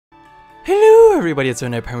Hello everybody, it's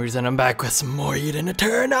oNightPineberries and I'm back with some more Eden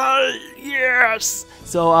Eternal! Yes!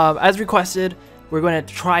 So as requested, we're going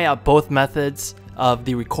to try out both methods of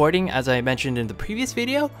the recording as I mentioned in the previous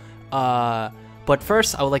video. But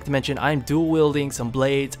first I would like to mention I'm dual wielding some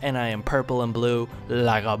blades and I am purple and blue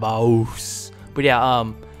like a boss. But yeah,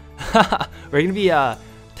 we're going to be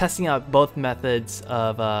testing out both methods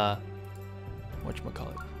of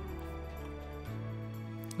whatchamacallit.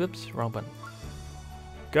 Whoops, wrong button.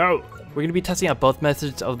 Go! We're going to be testing out both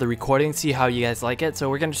methods of the recording, see how you guys like it. So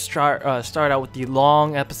we're going to start out with the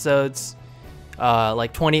long episodes,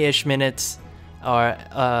 like 20-ish minutes, or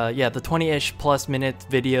yeah, the 20-ish plus minute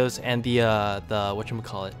videos, and the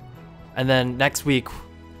whatchamacallit. And then next week,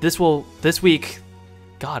 this week,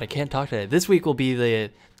 God, I can't talk today. This week will be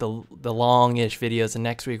the long-ish videos, and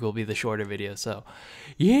next week will be the shorter videos. So,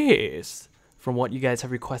 yes, from what you guys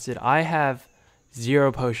have requested, I have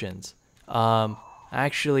 0 potions.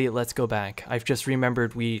 Actually, let's go back. I've just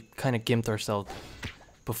remembered we kind of gimped ourselves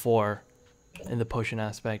before in the potion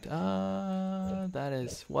aspect. That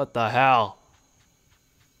is... What the hell?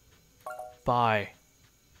 Bye.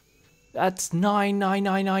 That's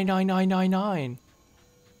 9999999.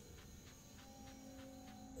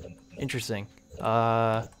 Interesting.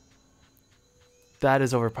 That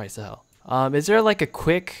is overpriced to hell. Is there like a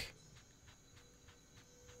quick...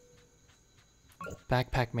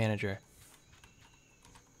 Backpack manager?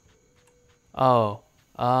 Oh,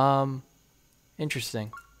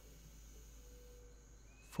 interesting.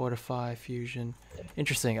 Fortify, fusion,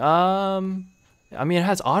 interesting. I mean, it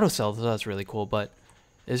has auto sell, so that's really cool, but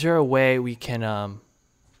is there a way we can,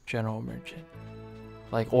 general merchant,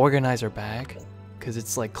 like organize our bag? Cause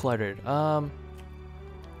it's like cluttered.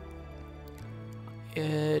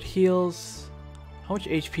 It heals, how much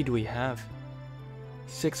HP do we have?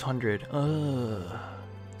 600,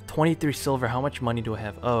 23 silver, how much money do I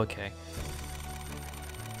have? Oh, okay.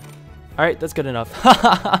 Alright, that's good enough.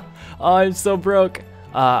 Oh, I'm so broke.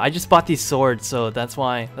 I just bought these swords, so that's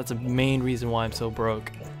a main reason why I'm so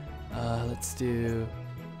broke. Let's do...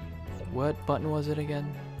 What button was it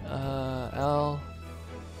again? L...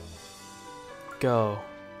 Go.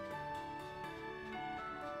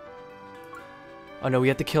 Oh no, we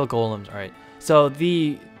have to kill golems, alright. So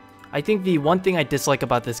I think the one thing I dislike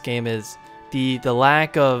about this game is the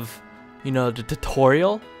lack of, you know, the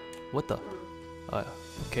tutorial. What the...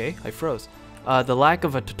 okay, I froze. The lack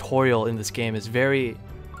of a tutorial in this game is the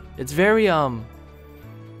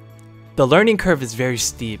learning curve is very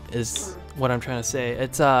steep, is what I'm trying to say.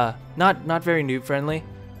 It's not very noob friendly.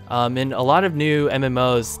 In a lot of new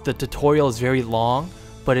MMOs, the tutorial is very long,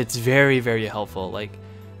 but it's very, very helpful. Like,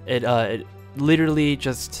 it literally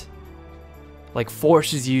just like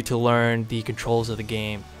forces you to learn the controls of the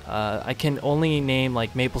game. I can only name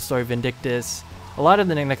like MapleStory Vindictus, a lot of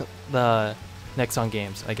the Nexon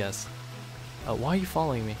games, I guess. Why are you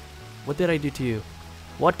following me? What did I do to you?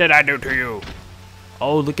 What did I do to you?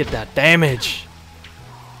 Oh, look at that damage!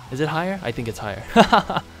 Is it higher? I think it's higher.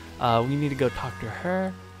 We need to go talk to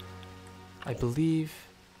her, I believe.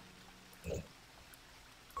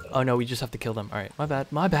 Oh no, we just have to kill them. Alright,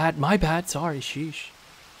 my bad, sorry, sheesh.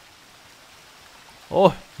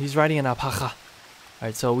 Oh, he's riding an alpaca.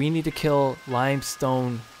 Alright, so we need to kill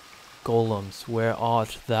limestone golems. Where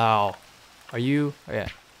art thou? Are you? Oh yeah.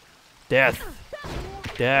 Death!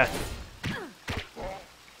 Death!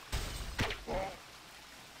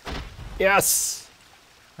 Yes!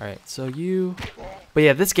 Alright, so you... But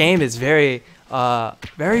yeah, this game is very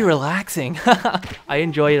relaxing. I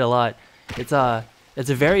enjoy it a lot. It's a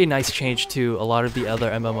very nice change to a lot of the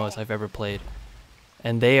other MMOs I've ever played.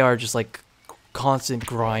 And they are just like constant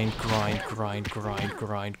grind.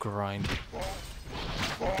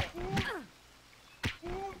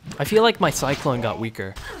 I feel like my cyclone got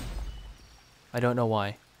weaker. I don't know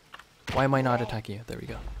why. Why am I not attacking you? There we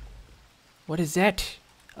go. What is that?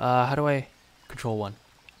 How do I control one?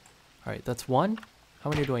 Alright, that's 1. How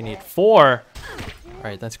many do I need? 4!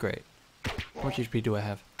 Alright, that's great. How much HP do I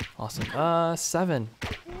have? Awesome. 7.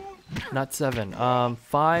 Not 7.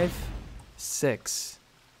 5, 6.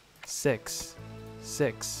 6.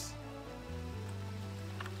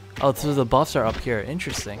 Oh, so the buffs are up here.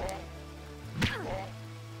 Interesting.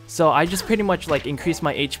 So I just pretty much like increase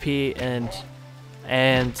my HP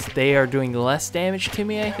and they are doing less damage to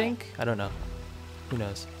me, I think. I don't know. Who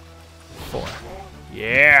knows? 4.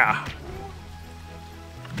 Yeah.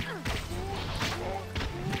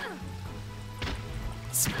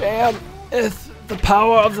 Spam is the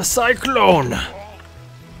power of the cyclone.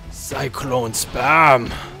 Cyclone spam.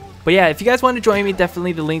 But yeah, if you guys want to join me,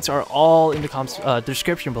 definitely the links are all in the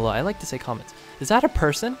description below. I like to say comments. Is that a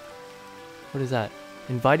person? What is that?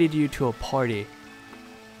 Invited you to a party.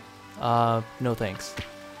 No thanks.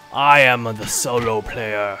 I am the solo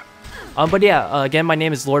player. But yeah, again, my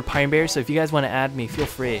name is LordPineberries, so if you guys want to add me, feel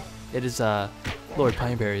free. It is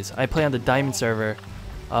LordPineberries. I play on the Diamond server.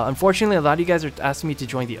 Unfortunately, a lot of you guys are asking me to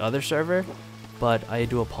join the other server, but I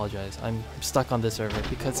do apologize. I'm stuck on this server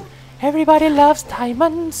because everybody loves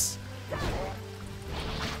diamonds.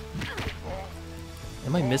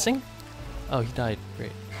 Am I missing? Oh, he died.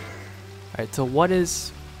 Great. Alright, so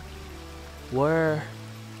where?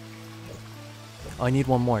 Oh, I need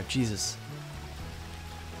one more. Jesus.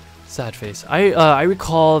 Sad face. I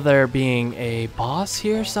recall there being a boss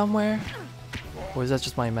here somewhere. Or is that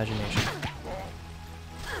just my imagination?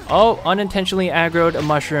 Oh, unintentionally aggroed a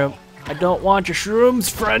mushroom. I don't want your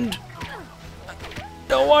shrooms, friend.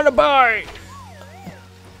 Don't want to buy.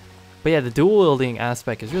 But yeah, the dual wielding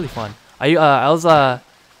aspect is really fun. I was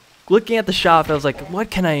looking at the shop. I was like,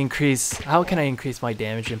 what can I increase? How can I increase my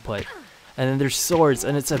damage input? And then there's swords,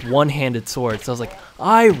 and it said one-handed swords. So I was like,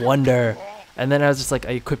 I wonder. And then I was just like,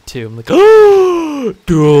 I equipped two. I'm like, oh,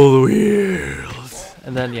 dual wields.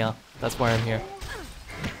 And then yeah, that's why I'm here.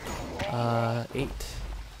 8.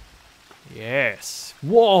 Yes.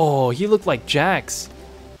 Whoa, he looked like Jax.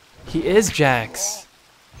 He is Jax.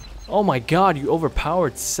 Oh my god, you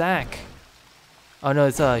overpowered sack. Oh no,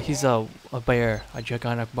 it's he's a bear, a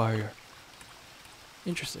gigantic bear.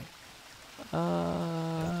 Interesting.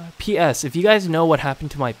 P.S. If you guys know what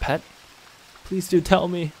happened to my pet, please do tell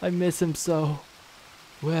me. I miss him so.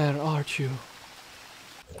 Where are you?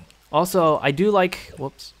 Also, I do like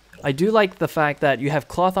the fact that you have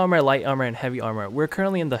cloth armor, light armor, and heavy armor. We're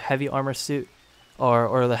currently in the heavy armor suit,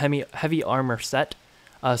 or the heavy armor set.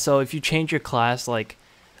 So if you change your class, like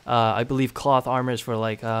I believe cloth armor is for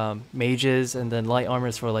like mages, and then light armor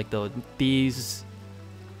is for like the thieves,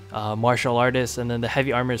 martial artists, and then the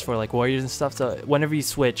heavy armor is for like warriors and stuff. So whenever you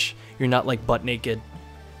switch, you're not like butt naked.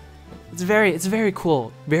 It's very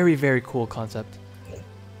cool, very cool concept.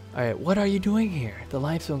 All right, what are you doing here? The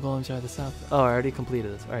limestone golems are the south. Oh, I already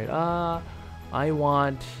completed this. All right, I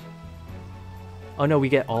want. Oh no, we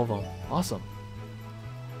get all of them. Awesome.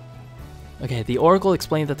 Okay, the Oracle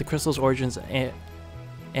explained that the crystal's origins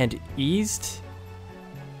and eased.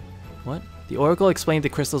 What? The Oracle explained the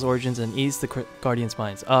crystal's origins and eased the Guardian's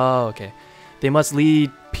minds. Oh, okay. They must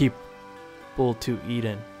lead people to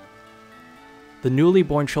Eden. The newly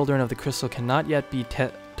born children of the crystal cannot yet be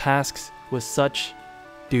tasked with such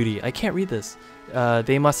duty. I can't read this.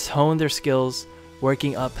 They must hone their skills,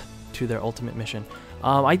 working up to their ultimate mission.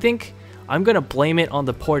 I think I'm gonna blame it on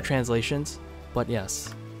the poor translations, but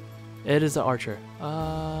yes, it is the archer.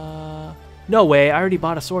 No way. I already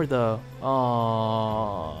bought a sword though.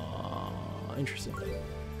 Interesting.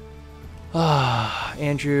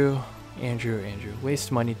 Andrew.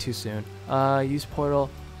 Waste money too soon. Use portal.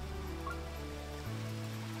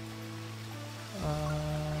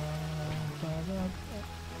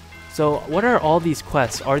 So what are all these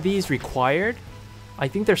quests? Are these required? I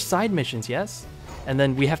think they're side missions, yes? And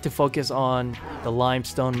then we have to focus on the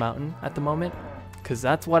limestone mountain at the moment, because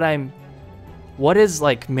that's what what is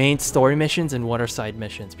like main story missions and what are side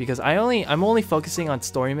missions? Because I'm only focusing on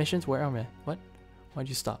story missions. Where am I? What? Why'd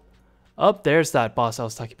you stop? Oh, there's that boss I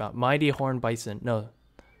was talking about. Mighty Horn Bison. No.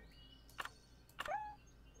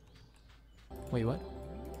 Wait, what?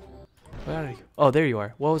 Where are you? Oh, there you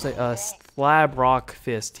are. What was I? Slab Rock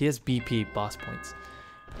Fist. He has BP boss points.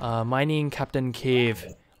 Mining Captain Cave.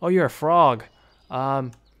 Oh, you're a frog.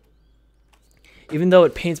 Even though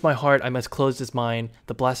it pains my heart, I must close this mine.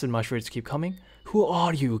 The blasted mushrooms keep coming. Who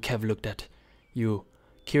are you? Kev looked at you.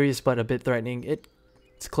 Curious but a bit threatening.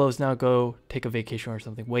 It's closed now. Go take a vacation or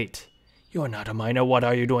something. Wait. You're not a miner. What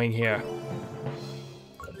are you doing here?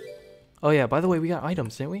 Oh yeah, by the way, we got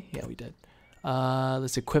items, didn't we? Yeah, we did.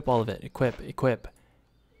 Let's equip all of it. Equip.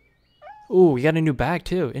 Ooh, we got a new bag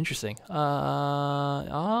too. Interesting.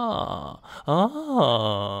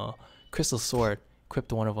 Crystal sword.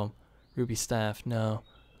 Equipped one of them. Ruby staff. No.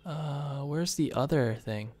 Where's the other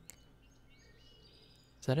thing?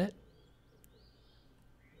 Is that it?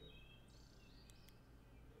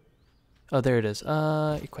 Oh, there it is.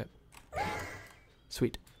 Equip.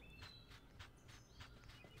 Sweet.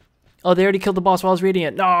 Oh, they already killed the boss while I was reading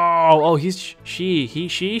it. No! Oh,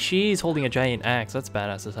 she's holding a giant axe. That's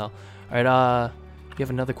badass as hell. Alright, you have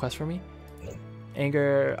another quest for me?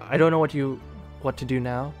 Anger. I don't know what to do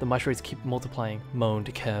now. The mushrooms keep multiplying.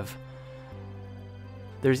 Moaned Kev.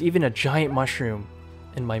 There's even a giant mushroom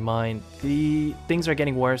in my mind. The things are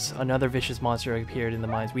getting worse. Another vicious monster appeared in the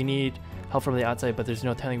mines. We need help from the outside, but there's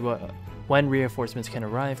no telling when reinforcements can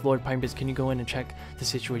arrive. LordPineberries, can you go in and check the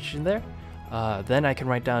situation there? Then I can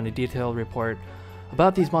write down a detailed report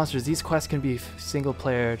About these monsters, these quests can be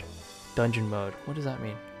single-player dungeon mode. What does that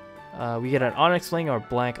mean? We get an onyx ring or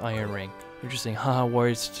blank iron ring. Interesting. Haha,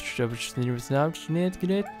 warriors.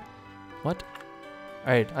 What?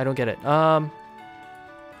 Alright, I don't get it. Oh,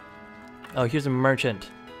 here's a merchant.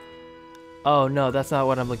 Oh no, that's not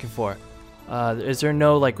what I'm looking for. Is there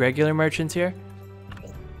no like regular merchants here?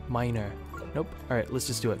 Miner. Nope. Alright, let's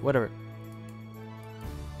just do it. Whatever.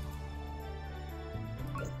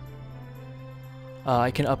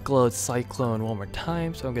 I can upload Cyclone one more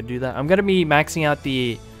time, so I'm gonna do that. I'm gonna be maxing out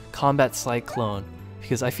the Combat Cyclone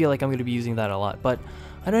because I feel like I'm gonna be using that a lot. But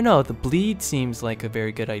I don't know, the bleed seems like a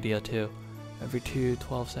very good idea too. Every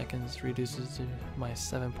 12 seconds reduces my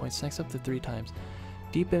 -7.6 up to 3 times.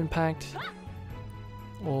 Deep Impact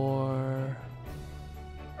or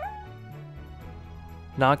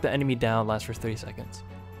knock the enemy down, lasts for 30 seconds.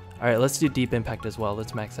 Alright, let's do Deep Impact as well.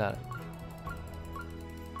 Let's max that.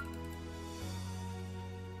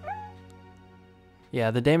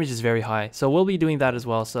 Yeah, the damage is very high, so we'll be doing that as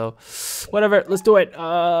well, so whatever, let's do it.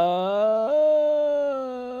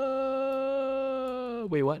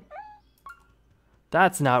 Wait, what?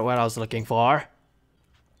 That's not what I was looking for.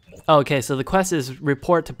 Okay, so the quest is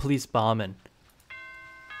report to police bombing.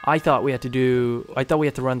 I thought we had to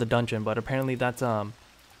run the dungeon, but apparently that's a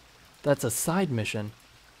side mission.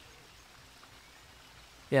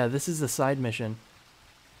 Yeah, this is the side mission.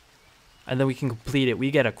 And then we can complete it.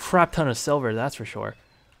 We get a crap ton of silver, that's for sure.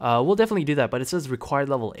 We'll definitely do that, but it says required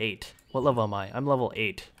level 8. What level am I? I'm level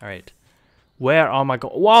 8. Alright. Where am I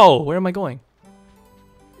going? Whoa! Where am I going?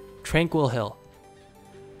 Tranquil Hill.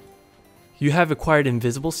 You have acquired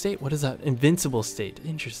invisible state? What is that? Invincible state.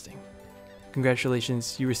 Interesting.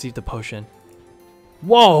 Congratulations, you received a potion.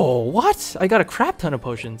 Whoa! What? I got a crap ton of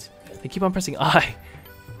potions. I keep on pressing I.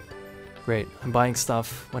 Great. I'm buying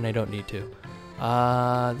stuff when I don't need to.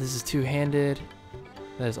 This is two-handed.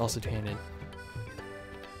 That is also two-handed.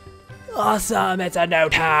 Awesome! It's a no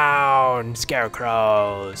town!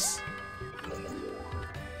 Scarecrows!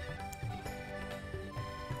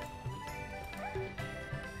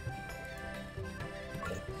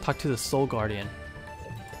 Talk to the Soul Guardian.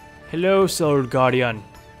 Hello, Soul Guardian.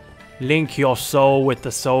 Link your soul with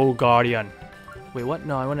the Soul Guardian. Wait, what?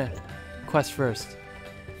 No, I want to quest first.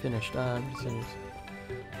 Finished.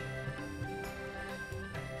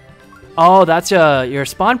 Oh, that's your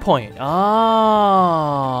spawn point. Oh,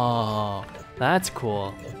 that's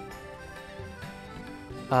cool.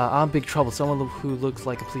 I'm in big trouble. Someone who looks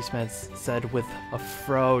like a policeman said with a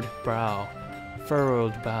furrowed brow.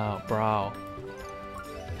 Brow.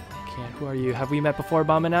 Who are you? Have we met before?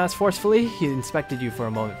 Bauman asked forcefully. He inspected you for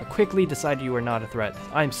a moment, but quickly decided you were not a threat.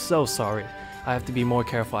 I'm so sorry. I have to be more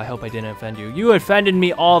careful. I hope I didn't offend you. You offended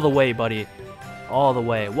me all the way, buddy. All the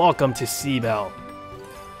way. Welcome to Seabell.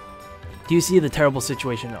 Do you see the terrible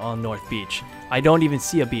situation on North Beach? I don't even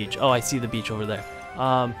see a beach. Oh, I see the beach over there.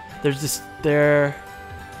 There's this there.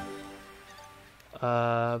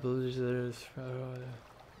 So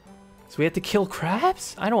we have to kill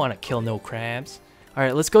crabs? I don't want to kill no crabs. All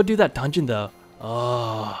right, let's go do that dungeon though.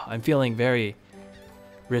 Oh, I'm feeling very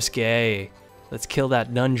risque. Let's kill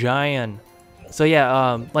that dungeon. So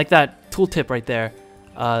yeah, like that tooltip right there.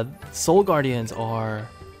 Soul Guardians are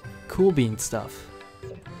cool bean stuff.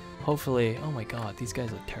 Hopefully, oh my god, these guys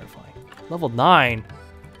look terrifying. Level 9.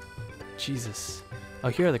 Jesus. Oh,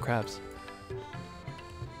 here are the crabs.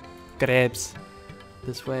 Crabs.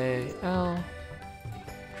 This way, L.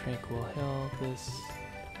 Tranquil Hill, this.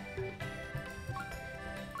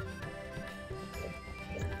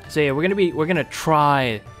 So yeah, we're gonna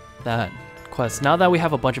try that quest. Now that we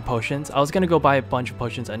have a bunch of potions, I was gonna go buy a bunch of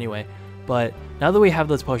potions anyway, but now that we have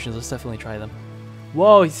those potions, let's definitely try them.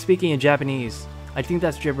 Whoa, he's speaking in Japanese. I think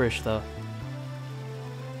that's gibberish though.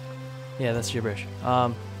 Yeah, that's gibberish.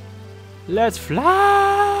 Let's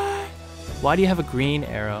fly! Why do you have a green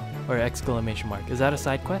arrow or exclamation mark? Is that a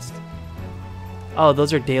side quest? Oh,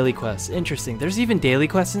 those are daily quests. Interesting. There's even daily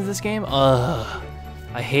quests in this game? Ugh.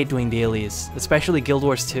 I hate doing dailies, especially Guild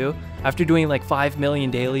Wars 2. After doing like 5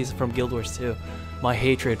 million dailies from Guild Wars 2, my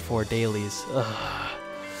hatred for dailies. Ugh.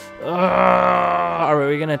 Alright,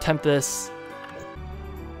 we're gonna attempt this.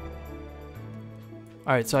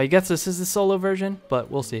 Alright, so I guess this is the solo version,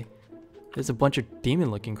 but we'll see. There's a bunch of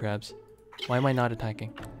demon-looking crabs. Why am I not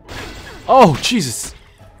attacking? Oh, Jesus!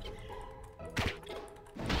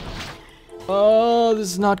 Oh,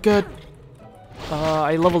 this is not good.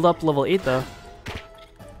 I leveled up level 8 though.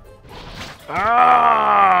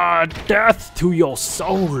 Ah! Death to your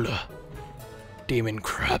soul, demon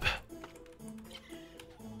crab.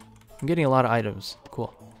 I'm getting a lot of items.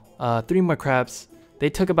 Cool. 3 more crabs. They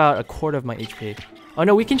took about a quarter of my HP. Oh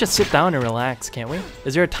no, we can just sit down and relax, can't we?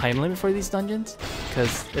 Is there a time limit for these dungeons?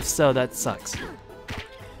 Because if so, that sucks.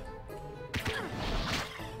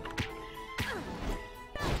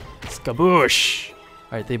 Skaboosh!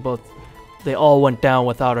 Alright, they all went down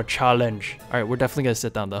without a challenge. Alright, we're definitely gonna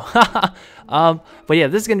sit down though. But yeah,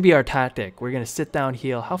 this is gonna be our tactic. We're gonna sit down,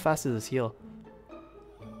 heal. How fast does this heal?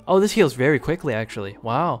 Oh, this heals very quickly actually.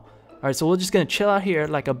 Wow. Alright, so we're just gonna chill out here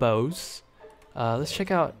like a boss. Let's check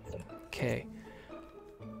out. Okay.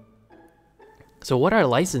 So what are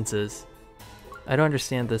licenses? I don't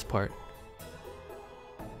understand this part.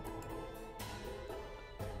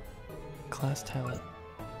 Class talent.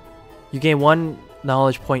 You gain 1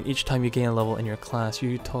 knowledge point each time you gain a level in your class.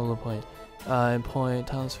 You total point. And point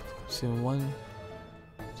talents consume 1.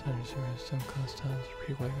 Some class talents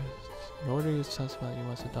repeat. In order to use talent, you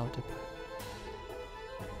must adopt it.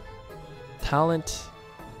 Talent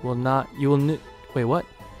will not. You will. Wait, what?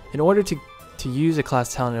 In order to use a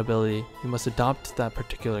class talent ability, you must adopt that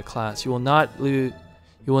particular class. You will not lose.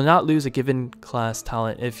 You will not lose a given class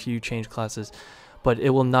talent if you change classes, but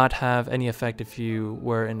it will not have any effect if you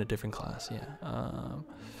were in a different class. Yeah.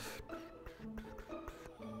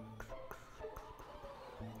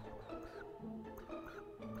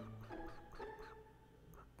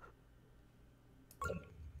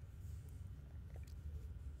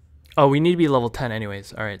 Oh, we need to be level 10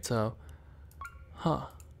 anyways. All right, so,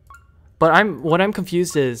 But what I'm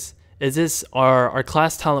confused is this our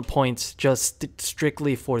class talent points just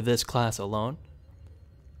strictly for this class alone?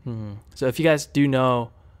 So if you guys do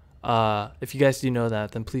know,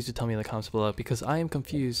 that, then please do tell me in the comments below because I am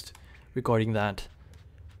confused regarding that.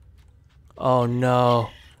 Oh no,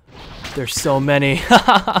 there's so many.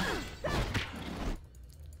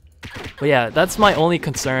 But yeah, that's my only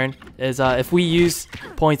concern is if we use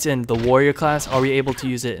points in the warrior class, are we able to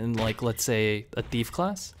use it in like, let's say, a thief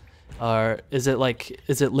class? Or is it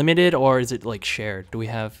limited or is it like shared? Can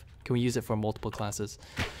we use it for multiple classes?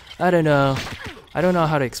 I don't know. I don't know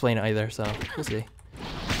how to explain it either, so we'll see.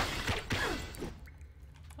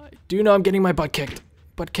 I do know I'm getting my butt kicked.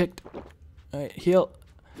 Alright, heal.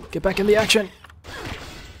 Get back in the action.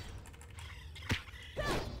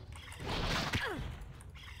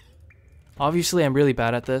 Obviously, I'm really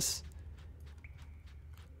bad at this.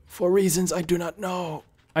 For reasons I do not know.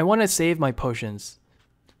 I want to save my potions.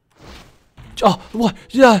 Oh, what?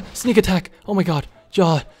 Yeah, sneak attack. Oh my god.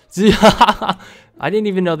 I didn't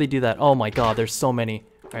even know they do that. Oh my god, there's so many.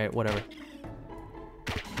 Alright, whatever.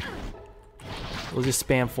 We'll just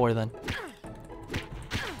spam 4 then.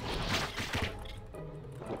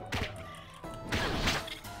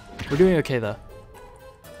 We're doing okay though.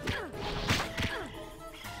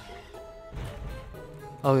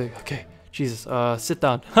 Oh, okay. Jesus. Sit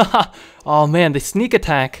down. Oh man, the sneak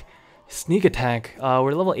attack.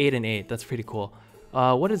 We're level 8 and 8. That's pretty cool.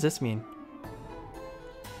 What does this mean?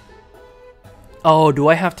 Oh, do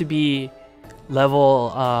I have to be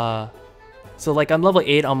level, so like I'm level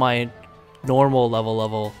 8 on my normal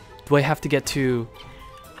level. Do I have to get to...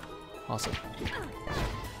 Awesome.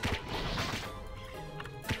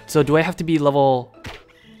 So do I have to be level...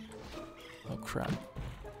 Oh crap.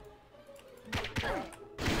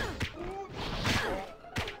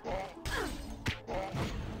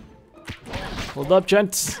 Hold up,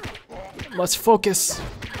 gents. Let's focus.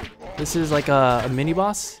 This is like a mini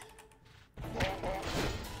boss.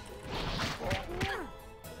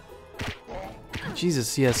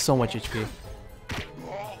 Jesus, he has so much HP.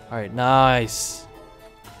 Alright, nice.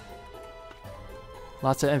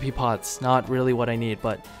 Lots of MP pots. Not really what I need,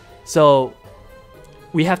 but... So,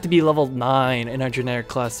 we have to be level 9 in our generic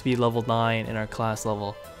class to be level 9 in our class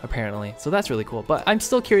level, apparently. So that's really cool. But I'm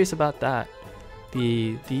still curious about that.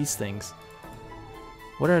 These things.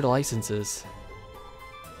 What are the licenses?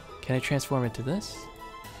 Can I transform into this?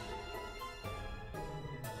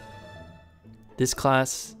 This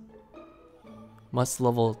class must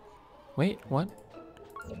level... Wait, what?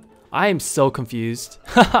 I am so confused.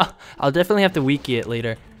 I'll definitely have to wiki it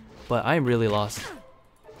later, but I'm really lost.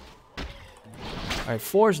 Alright,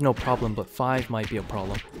 4 is no problem, but 5 might be a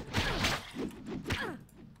problem.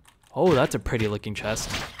 Oh, that's a pretty looking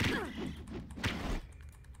chest.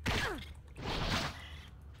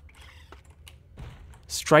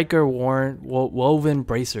 Striker woven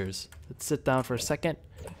bracers. Let's sit down for a second.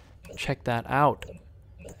 Check that out.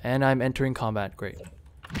 And I'm entering combat. Great.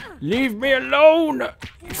 Leave me alone,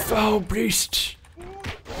 you foul beast.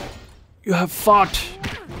 You have fought.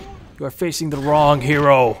 You are facing the wrong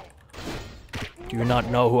hero. Do you not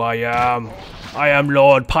know who I am? I am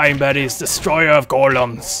LordPineberries, destroyer of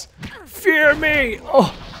golems. Fear me!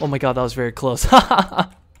 Oh my god, that was very close. I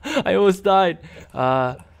almost died.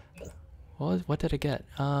 What did I get?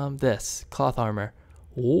 This cloth armor.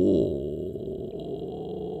 Oh,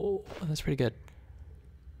 that's pretty good.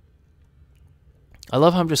 I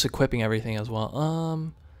love how I'm just equipping everything as well.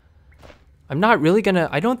 I'm not really gonna.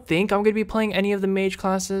 I don't think I'm gonna be playing any of the mage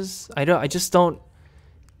classes. I just don't.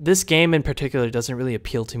 This game in particular doesn't really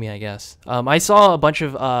appeal to me, I guess. I saw a bunch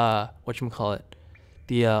of whatchamacallit.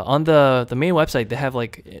 On the main website they have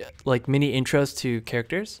like mini intros to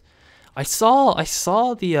characters. I saw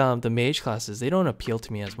the mage classes. They don't appeal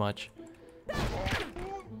to me as much.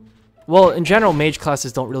 Well, in general, mage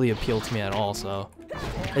classes don't really appeal to me at all, so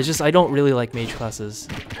it's just I don't really like mage classes,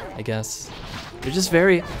 I guess. They're just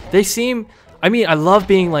very, they seem, I mean, I love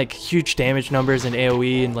being like huge damage numbers in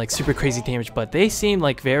AoE and like super crazy damage, but they seem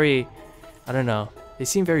like very, I don't know, they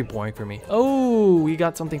seem very boring for me. Oh, we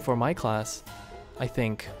got something for my class, I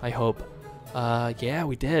think, I hope. Yeah,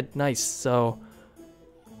 we did, nice. So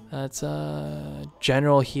that's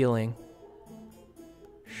general healing.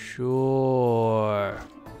 Sure.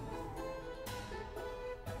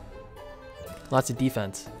 Lots of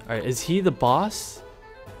defense. Alright, is he the boss?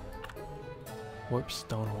 Warp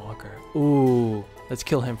Stone Walker. Ooh, let's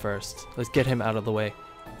kill him first. Let's get him out of the way.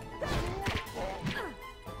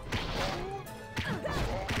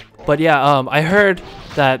 But yeah, I heard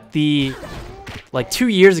that like 2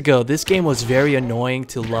 years ago, this game was very annoying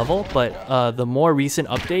to level, but the more recent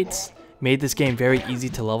updates made this game very easy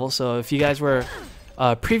to level. So if you guys were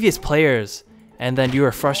previous players and then you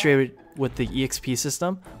were frustrated with the EXP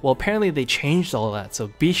system, well, apparently they changed all that,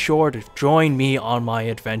 so be sure to join me on my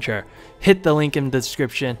adventure. Hit the link in the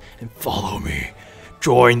description and follow me.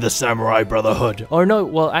 Join the Samurai Brotherhood. Or no,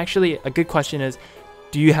 well, actually, a good question is,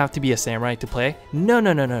 do you have to be a samurai to play? No.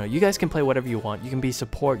 You guys can play whatever you want. You can be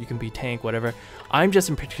support, you can be tank, whatever. I'm just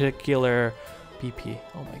in particular BP.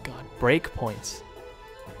 Oh my god. Break points.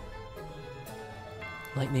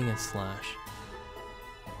 Lightning and slash.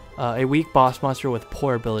 A weak boss monster with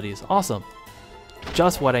poor abilities. Awesome.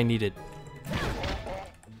 Just what I needed.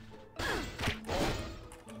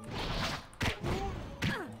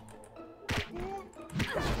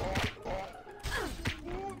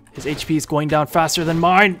 His HP is going down faster than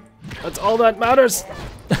mine. That's all that matters.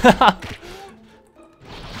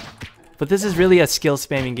 But this is really a skill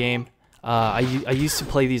spamming game. I used to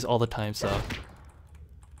play these all the time, so.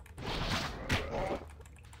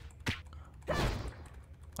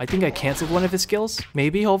 I think I canceled one of his skills,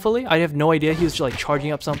 maybe, hopefully. I have no idea. He was just like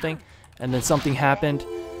charging up something, and then something happened.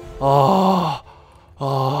 Oh.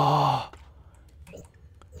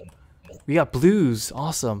 We got blues,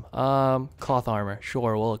 awesome. Cloth armor,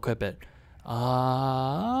 sure, we'll equip it.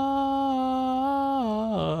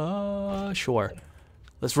 Sure.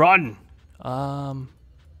 Let's run.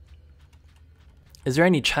 Is there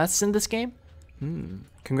any chests in this game?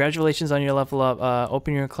 Congratulations on your level up.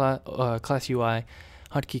 Open your class UI.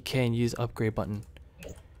 Hotkey K and use upgrade button.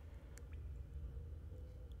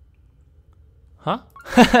 Huh?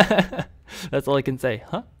 That's all I can say.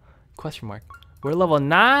 Huh? Question mark. We're level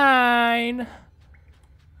 9.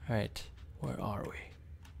 Alright. Where are we?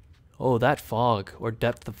 Oh, that fog. Or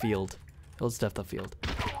depth of field. It was depth of field.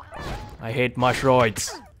 I hate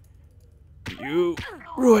mushrooms. You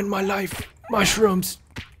ruined my life. Mushrooms.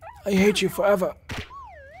 I hate you forever.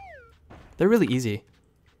 They're really easy.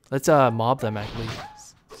 Let's mob them actually.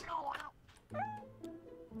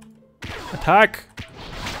 Attack!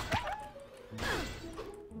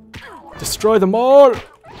 Destroy them all!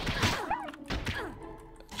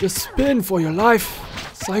 Just spin for your life!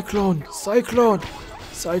 Cyclone! Cyclone!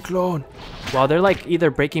 Cyclone! Wow, they're like either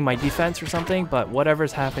breaking my defense or something, but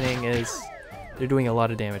whatever's happening is they're doing a lot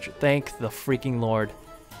of damage. Thank the freaking Lord.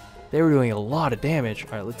 They were doing a lot of damage.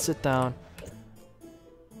 Alright, let's sit down.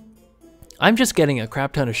 I'm just getting a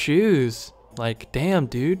crap ton of shoes. Like, damn,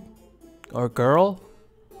 dude. Or girl.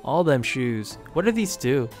 All them shoes. What do these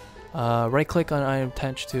do? Right click on item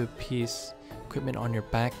attached to a piece. Equipment on your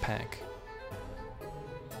backpack.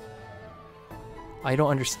 I don't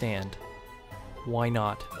understand. Why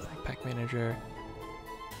not? Backpack manager.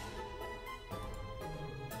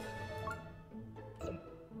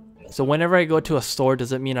 So whenever I go to a store,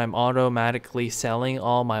 does it mean I'm automatically selling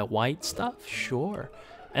all my white stuff? Sure.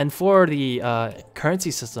 And for the currency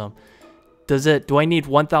system, do I need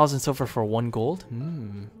 1,000 silver for 1 gold?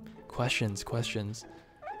 Questions.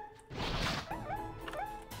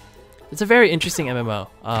 It's a very interesting MMO.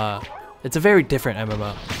 It's a very different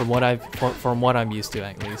MMO from what I'm used to,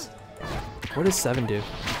 at least. What does 7 do?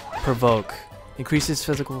 Provoke. Increases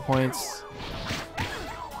physical points.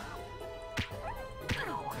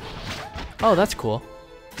 Oh, that's cool.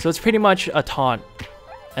 So it's pretty much a taunt.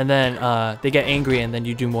 And then they get angry and then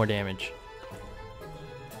you do more damage.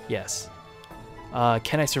 Yes.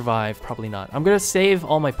 Can I survive? Probably not. I'm gonna save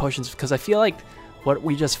all my potions because I feel like what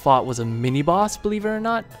we just fought was a mini boss, believe it or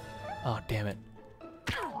not. Oh, damn it.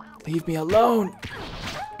 Leave me alone.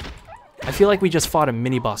 I feel like we just fought a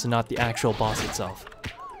mini boss and not the actual boss itself.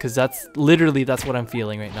 Because that's what I'm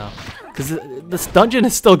feeling right now. Because this dungeon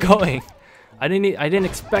is still going. I didn't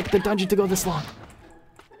expect the dungeon to go this long.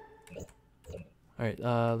 Alright,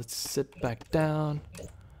 let's sit back down.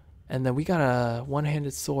 And then we got a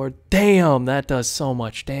one-handed sword. Damn, that does so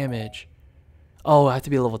much damage. Oh, I have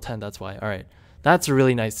to be level 10, that's why. Alright. That's a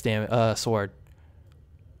really nice sword.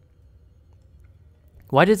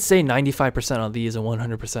 Why did it say 95% on these and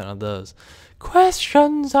 100% on those?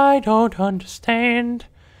 Questions I don't understand.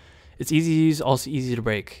 It's easy to use, also easy to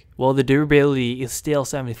break. Well, the durability is still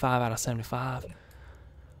 75 out of 75.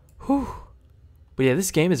 Whew. But yeah,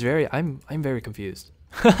 this game is I'm very confused.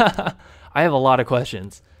 I have a lot of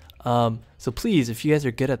questions. So please, if you guys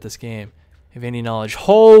are good at this game, have any knowledge.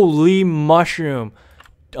 Holy mushroom.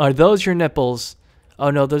 Are those your nipples? Oh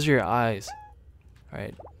no, those are your eyes.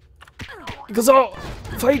 Alright. He goes, oh!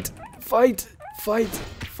 Fight! Fight! Fight!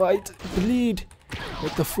 Fight! Bleed!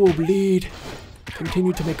 Make the fool bleed.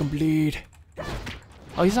 Continue to make him bleed.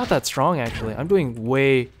 Oh, he's not that strong actually. I'm doing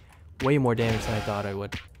way more damage than I thought I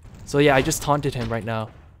would. So yeah, I just taunted him right now.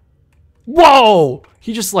 Whoa!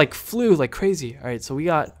 He just like flew like crazy. Alright, so we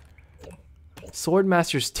got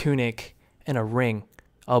Swordmaster's tunic and a ring.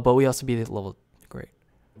 Oh, but we also beat it level. Great.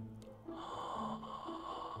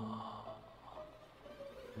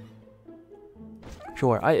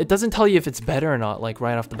 Sure. It doesn't tell you if it's better or not, like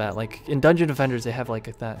right off the bat. Like in Dungeon Defenders, they have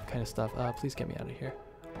like that kind of stuff. Please get me out of here.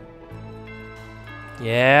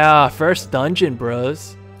 Yeah, first dungeon,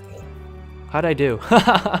 bros. How'd I do?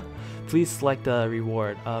 Please select a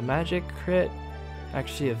reward. Magic crit,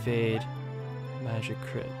 accuracy evade, magic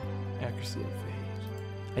crit, accuracy evade.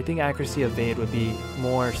 I think accuracy evade would be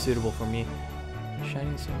more suitable for me.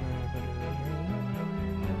 Shining silver.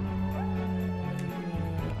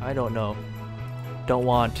 I don't know. Don't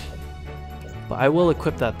want. But I will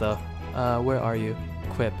equip that though. Where are you?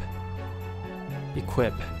 Equip.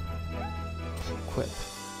 Equip. Equip.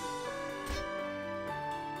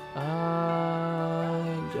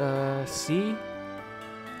 C?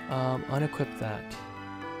 Unequip that.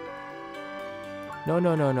 No.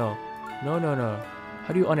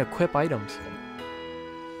 How do you unequip items?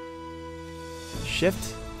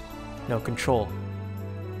 Shift? No, control.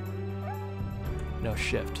 No,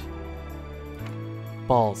 shift.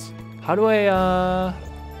 Balls. How do I,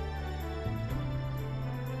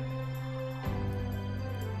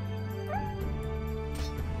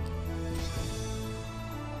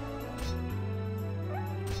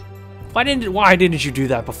 Why didn't you do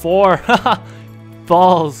that before?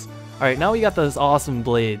 Balls. Alright, now we got those awesome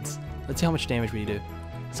blades. Let's see how much damage we do.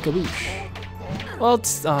 Skaboosh. Well,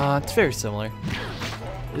 it's very similar.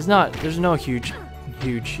 There's no huge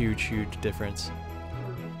difference.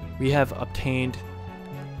 We have obtained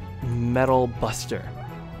Metal Buster.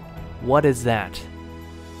 What is that?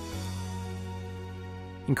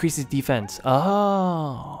 Increases defense.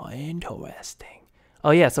 Oh, interesting.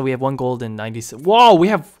 Oh yeah, so we have 1 gold and 96. Whoa, we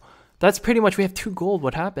have 2 gold.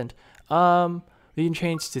 What happened? We can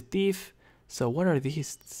change to thief. So what are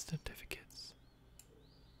these certificates?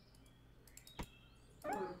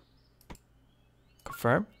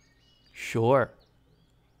 Confirm? Sure.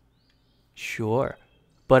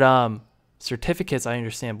 But certificates I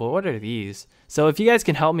understand, but what are these? So if you guys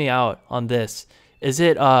can help me out on this, is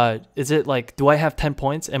it like, do I have 10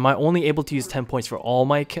 points? Am I only able to use 10 points for all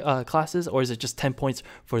my classes, or is it just 10 points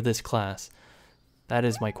for this class? That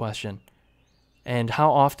is my question. And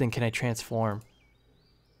how often can I transform?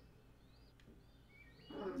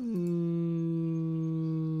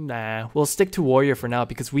 Nah, we'll stick to warrior for now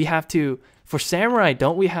because we have to, for samurai,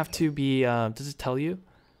 don't we have to be, does it tell you?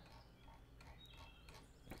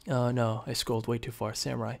 No, I scrolled way too far.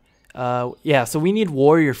 Samurai. Yeah, so we need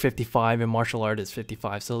warrior 55 and martial artist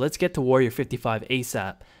 55. So let's get to warrior 55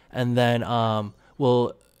 ASAP, and then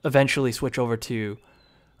we'll eventually switch over to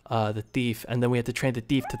the thief, and then we have to train the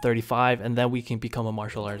thief to 35, and then we can become a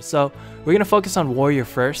martial artist. So we're gonna focus on warrior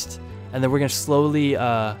first, and then we're gonna slowly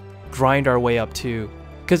grind our way up to,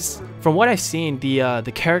 because from what I've seen,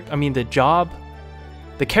 the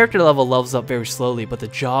character level levels up very slowly, but the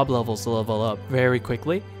job levels level up very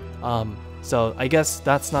quickly. So I guess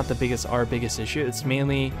that's not our biggest issue. It's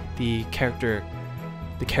mainly the character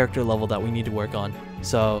level that we need to work on.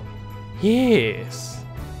 So yes.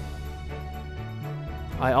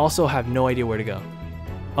 I also have no idea where to go.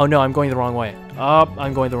 Oh no, I'm going the wrong way.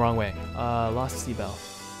 I'm going the wrong way. Lost Sea Bell.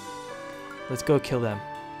 Let's go kill them.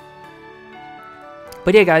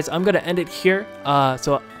 But yeah, guys, I'm gonna end it here.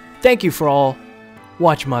 So thank you for all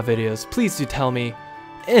watching my videos. Please do tell me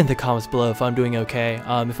in the comments below if I'm doing okay.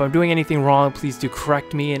 If I'm doing anything wrong, please do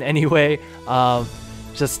correct me in any way.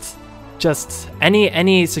 Just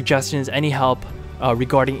any suggestions, any help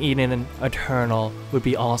regarding Eden Eternal would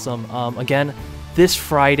be awesome. Again, this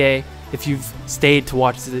Friday, if you've stayed to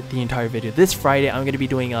watch the entire video, this Friday I'm going to be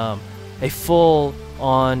doing a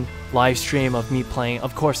full-on live stream of me playing.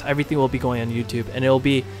 Of course, everything will be going on YouTube, and it'll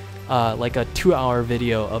be like a 2-hour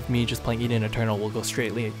video of me just playing Eden Eternal. Will go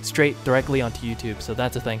straight directly onto YouTube, so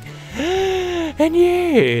that's a thing. And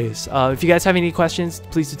yes, if you guys have any questions,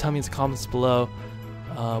 please do tell me in the comments below.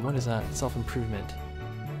 What is that? Self-improvement.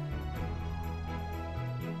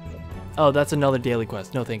 Oh, that's another daily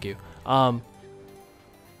quest. No, thank you.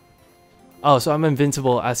 Oh, so I'm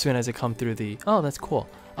invincible as soon as I come through the... Oh, that's cool.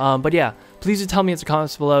 But yeah, please do tell me in the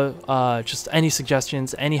comments below just any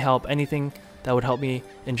suggestions, any help, anything that would help me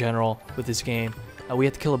in general with this game. We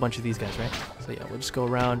have to kill a bunch of these guys, right? So yeah, we'll just go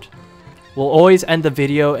around. We'll always end the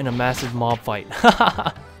video in a massive mob fight.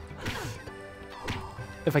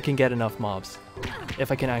 If I can get enough mobs.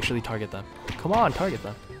 If I can actually target them. Come on, target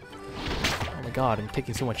them. Oh my god, I'm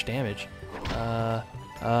taking so much damage.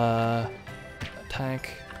 Attack.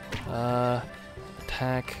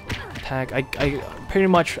 Attack. I pretty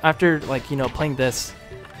much, after, like, you know, playing this,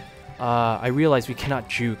 I realized we cannot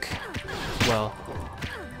juke as well.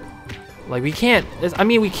 Like, we can't, I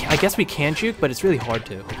mean, I guess we can juke, but it's really hard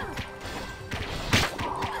to.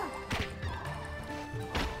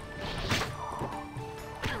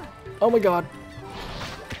 Oh my god.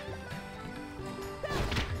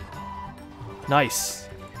 Nice.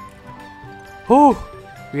 Whew.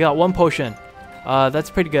 We got 1 potion. That's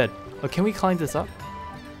pretty good. Oh, can we climb this up?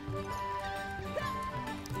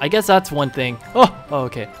 I guess that's one thing. Oh,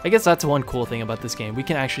 okay. I guess that's one cool thing about this game. We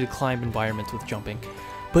can actually climb environments with jumping.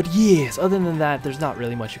 But yes, other than that, there's not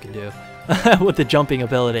really much you can do with the jumping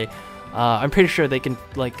ability. I'm pretty sure they can,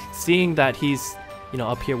 like, seeing that he's, you know,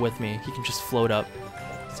 up here with me, he can just float up.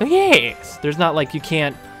 So yes, there's not like you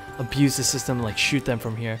can't abuse the system, like shoot them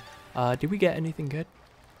from here. Did we get anything good?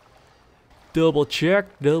 Double check,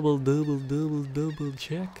 double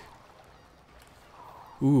check.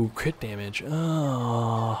 Ooh, crit damage.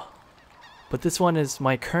 Oh, but this one is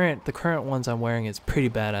the current ones I'm wearing is pretty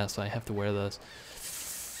badass, so I have to wear those.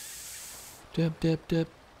 Dip dip dip,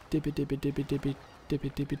 dippy dippy dippy dippy dippy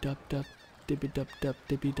dippy dup dup, dippy dup dup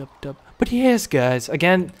dippy dup dup. But yes, guys,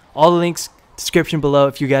 again, all the links description below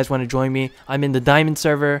if you guys want to join me. I'm in the diamond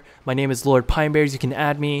server. My name is LordPineberries. You can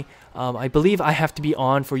add me. I believe I have to be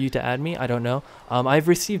on for you to add me. I don't know. I've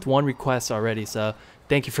received 1 request already, so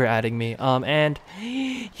thank you for adding me. And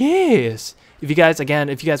yes, if you guys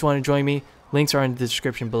want to join me, links are in the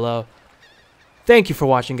description below. Thank you for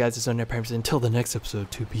watching, guys. This is oNightPineberries. Until the next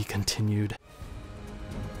episode, to be continued.